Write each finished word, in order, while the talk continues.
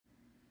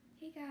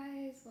Hey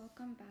guys,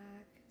 welcome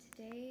back.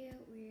 Today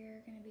we're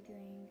going to be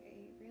doing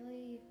a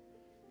really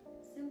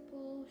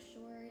simple,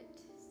 short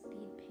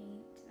speed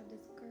paint of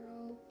this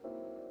girl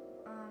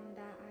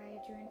that I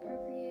drew in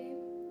Procreate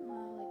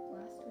like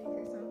last week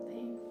or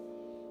something.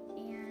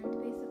 And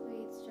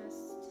basically it's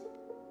just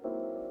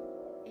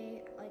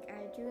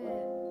I drew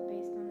it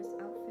based on this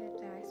outfit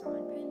that I saw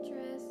on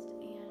Pinterest,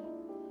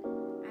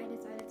 and I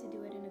decided to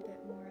do it in a bit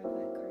more of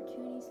a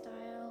cartoony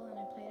style, and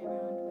I played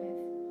around with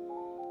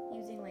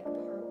using like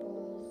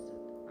purples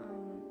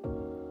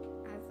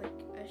as like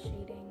a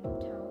shading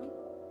tone.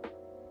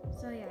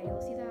 So yeah,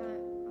 you'll see that a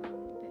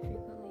bit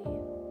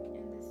frequently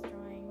in this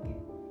drawing.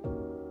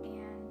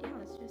 And yeah,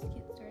 let's just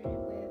get started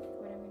with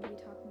what I'm going to be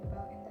talking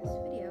about in this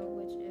video,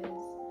 which is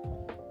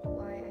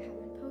why I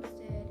haven't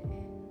posted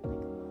in like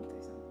a month or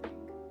something.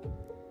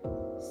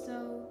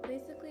 So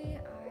basically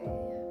it's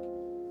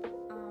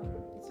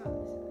not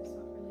really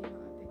not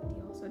a big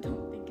deal, so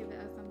don't think of it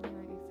as something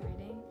like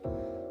exciting.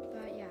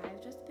 But yeah,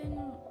 I've just been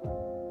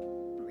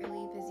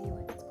really busy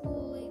with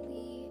school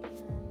lately,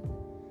 and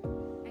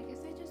I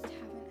guess I just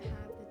haven't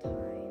had the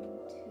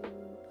time to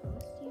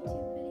post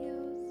YouTube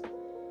videos.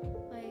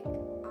 Like,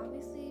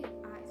 obviously,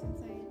 since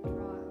I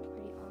draw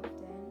pretty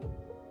often,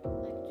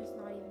 like just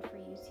not even for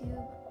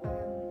YouTube,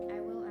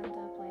 I will end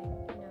up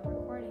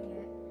recording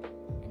it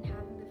and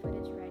having the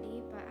footage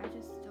ready, but I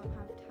just don't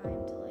have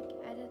time to like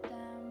edit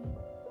them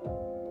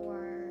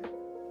or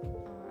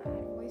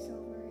add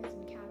voiceovers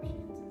and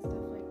captions and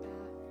stuff like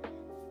that,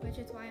 which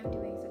is why I'm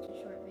doing such a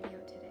short video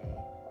today.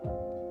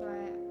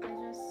 But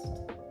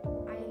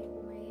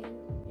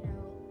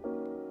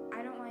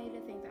I don't want you to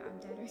think that I'm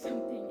dead or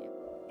something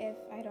if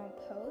I don't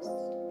post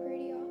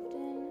pretty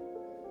often.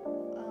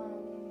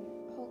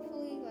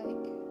 Hopefully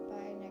like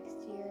by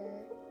next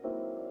year,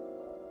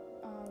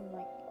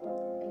 like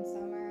in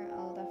summer,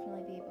 I'll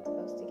definitely be able to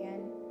post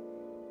again.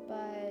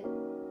 But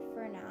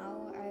for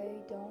now,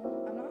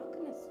 I'm not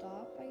gonna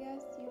stop, I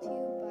guess,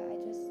 YouTube, but I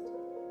just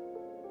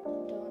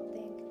don't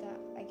think that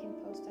I can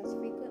post as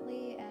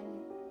frequently.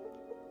 And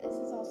this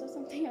is also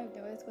something I've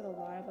noticed with a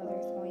lot of other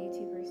small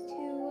YouTubers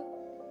too.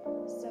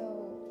 So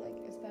like,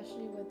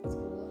 especially with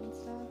school and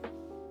stuff.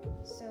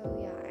 So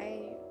yeah,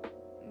 I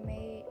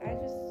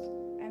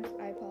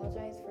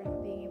apologize for not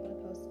being able to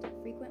post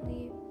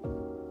frequently.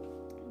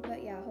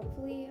 But yeah,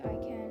 hopefully I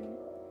can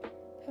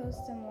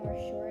post some more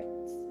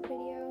shorts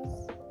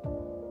videos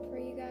for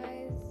you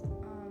guys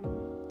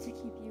to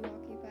keep you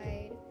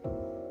occupied.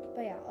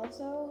 But yeah,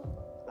 also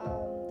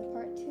the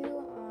part 2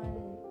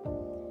 on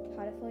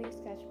how to fill your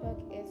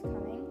sketchbook is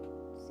coming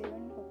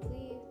soon.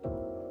 Hopefully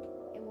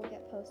it will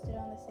get posted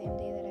on the same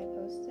day that I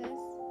post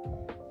this.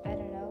 I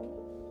don't know,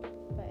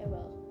 but it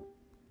will.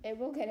 It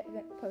will get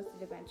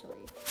posted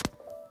eventually.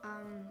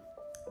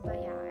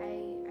 But yeah,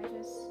 I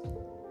just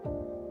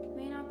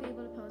may not be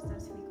able to post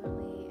as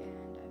frequently,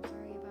 and I'm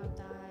sorry about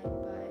that,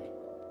 but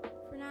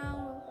for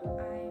now,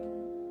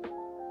 I'm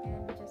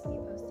gonna just be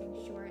posting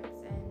shorts,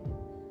 and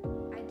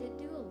I did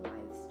do a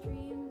live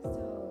stream, so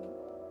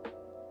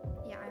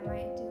yeah, I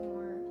might do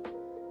more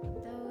of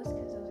those,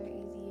 because those are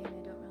easy, and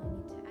I don't really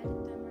need to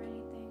edit them or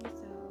anything,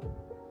 so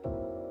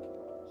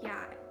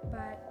yeah,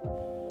 but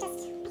just, I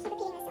keep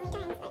repeating this so many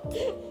times, but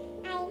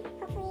I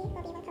hopefully will be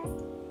able to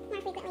post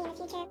more frequently in the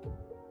future.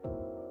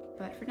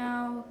 But for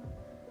now,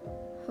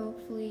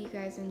 hopefully you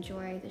guys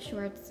enjoy the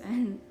shorts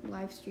and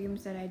live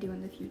streams that I do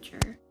in the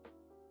future.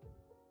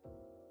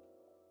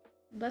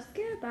 Let's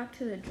get back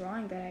to the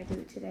drawing that I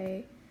do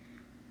today.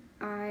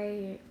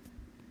 I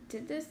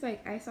did this,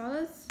 I saw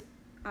this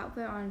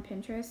outfit on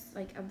Pinterest,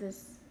 of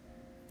this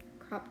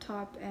crop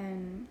top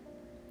and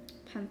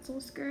pencil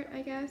skirt,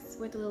 I guess,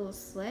 with a little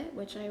slit,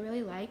 which I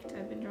really liked.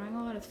 I've been drawing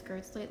a lot of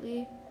skirts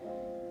lately,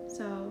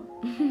 so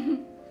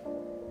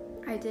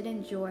I did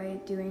enjoy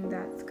doing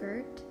that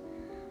skirt.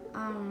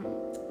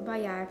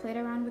 But yeah, I played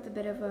around with a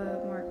bit of a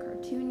more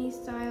cartoony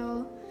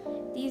style.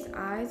 These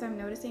eyes, I'm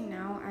noticing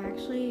now,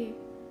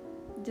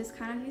 this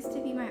kind of used to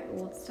be my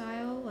old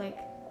style.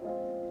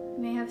 You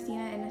may have seen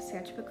it in a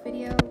sketchbook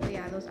video, but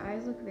yeah, those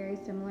eyes look very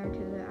similar to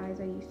the eyes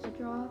I used to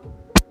draw.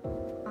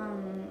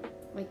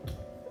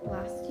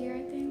 Last year,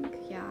 I think.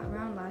 Yeah,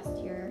 around last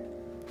year.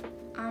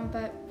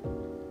 But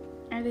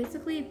I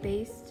basically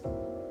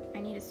I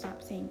need to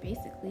stop saying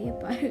basically,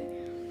 but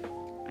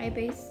I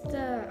based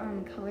the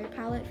color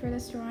palette for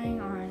this drawing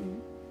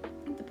on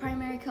the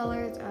primary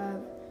colors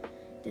of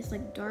this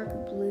dark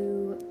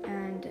blue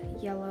and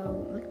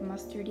yellow,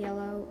 mustard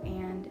yellow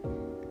and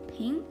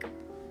pink,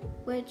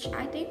 which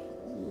I think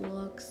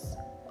looks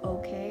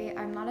okay.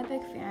 I'm not a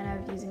big fan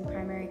of using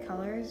primary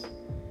colors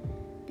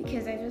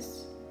because I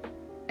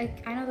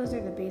know those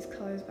are the base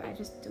colors, but I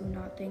just do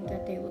not think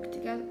that they look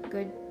good.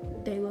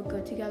 They look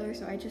good together,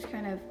 so I just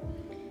kind of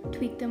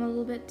tweak them a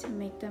little bit to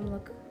make them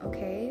look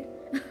okay.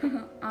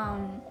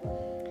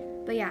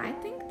 But yeah, I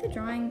think the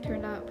drawing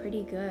turned out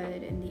pretty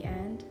good in the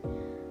end.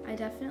 I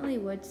definitely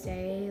would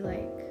say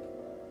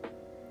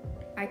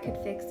I could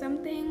fix some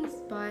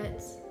things,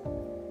 but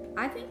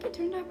I think it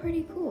turned out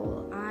pretty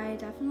cool. I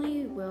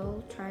definitely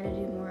will try to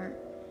do more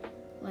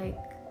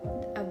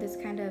of this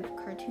this kind of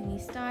cartoony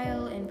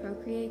style in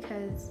Procreate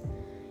because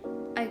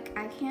like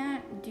I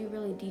can't do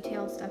really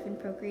detailed stuff in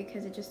Procreate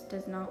because it just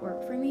does not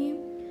work for me.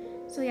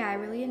 So yeah, I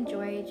really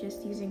enjoy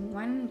just using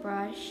one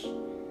brush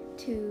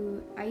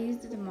I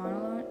used the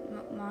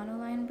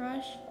monoline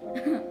brush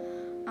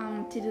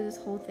to do this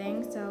whole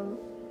thing. So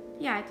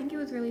yeah, I think it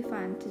was really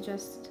fun to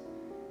just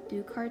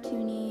do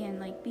cartoony and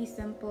like be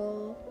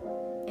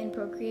simple in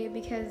Procreate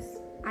because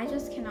I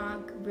just cannot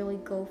really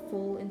go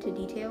full into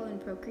detail in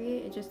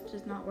Procreate. It just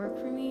does not work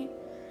for me.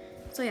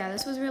 So yeah,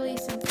 this was really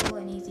simple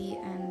and easy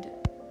and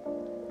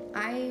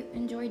I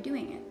enjoyed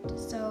doing it.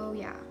 So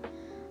yeah,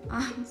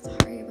 I'm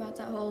sorry about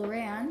that whole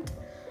rant.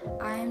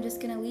 I'm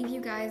just gonna leave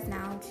you guys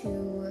now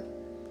to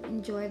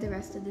enjoy the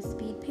rest of the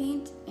speed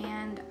paint,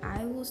 and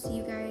I will see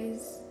you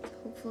guys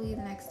hopefully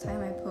the next time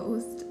I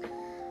post,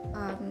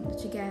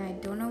 which again, I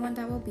don't know when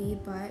that will be,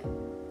 but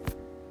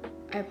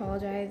I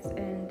apologize,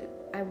 and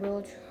I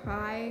will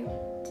try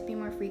to be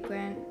more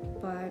frequent,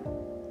 but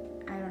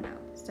I don't know.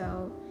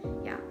 So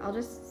yeah, I'll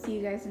just see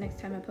you guys the next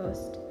time I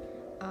post.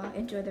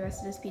 Enjoy the rest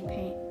of the speed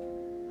paint.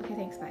 Okay,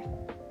 thanks, bye.